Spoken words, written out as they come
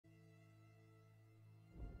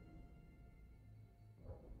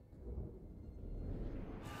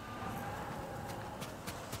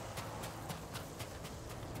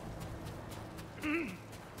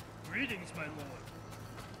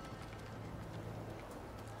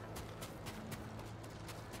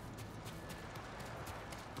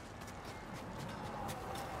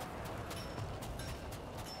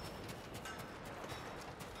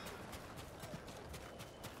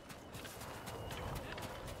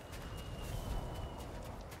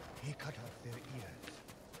cut off their ears,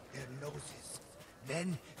 their noses,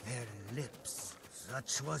 then their lips.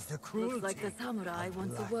 Such was the cruelty. Looks like the samurai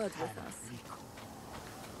wants a word with us.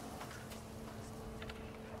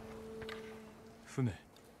 Fune,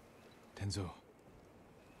 Tenzo,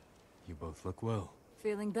 you both look well.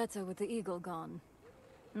 Feeling better with the eagle gone.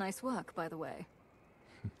 Nice work, by the way.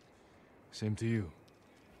 Same to you.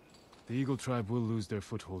 The Eagle tribe will lose their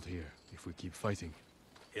foothold here if we keep fighting.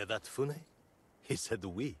 Hear that, Fune? He said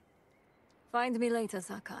we. Find me later,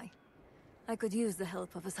 Sakai. I could use the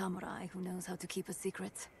help of a samurai who knows how to keep a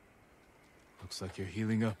secret. Looks like you're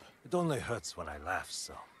healing up. It only hurts when I laugh,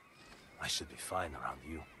 so I should be fine around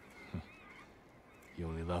you. You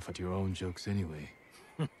only laugh at your own jokes anyway.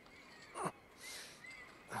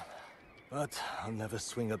 But I'll never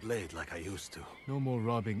swing a blade like I used to. No more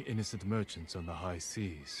robbing innocent merchants on the high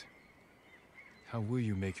seas. How will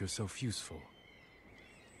you make yourself useful?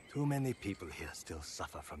 Too many people here still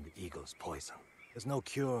suffer from the Eagle's poison. There's no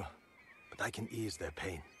cure, but I can ease their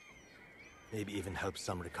pain. Maybe even help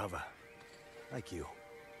some recover. Like you.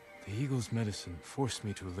 The Eagle's medicine forced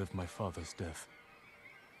me to relive my father's death.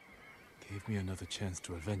 Gave me another chance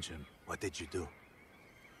to avenge him. What did you do?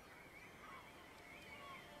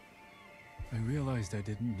 I realized I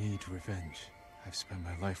didn't need revenge. I've spent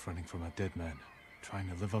my life running from a dead man, trying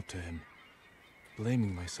to live up to him.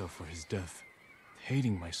 Blaming myself for his death.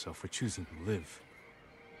 Hating myself for choosing to live.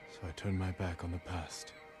 So I turned my back on the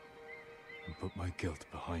past. And put my guilt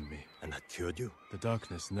behind me. And that cured you? The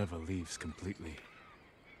darkness never leaves completely.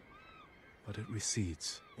 But it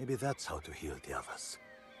recedes. Maybe that's how to heal the others.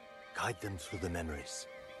 Guide them through the memories.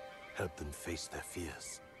 Help them face their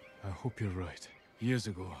fears. I hope you're right. Years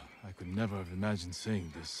ago, I could never have imagined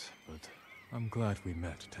saying this, but I'm glad we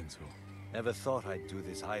met, Tenzo. Never thought I'd do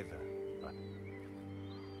this either, but...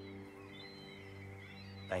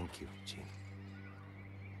 Thank you, Jin.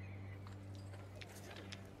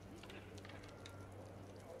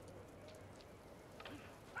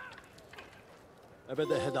 I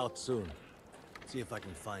better head out soon. See if I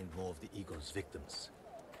can find more of the Eagle's victims.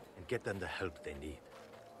 And get them the help they need.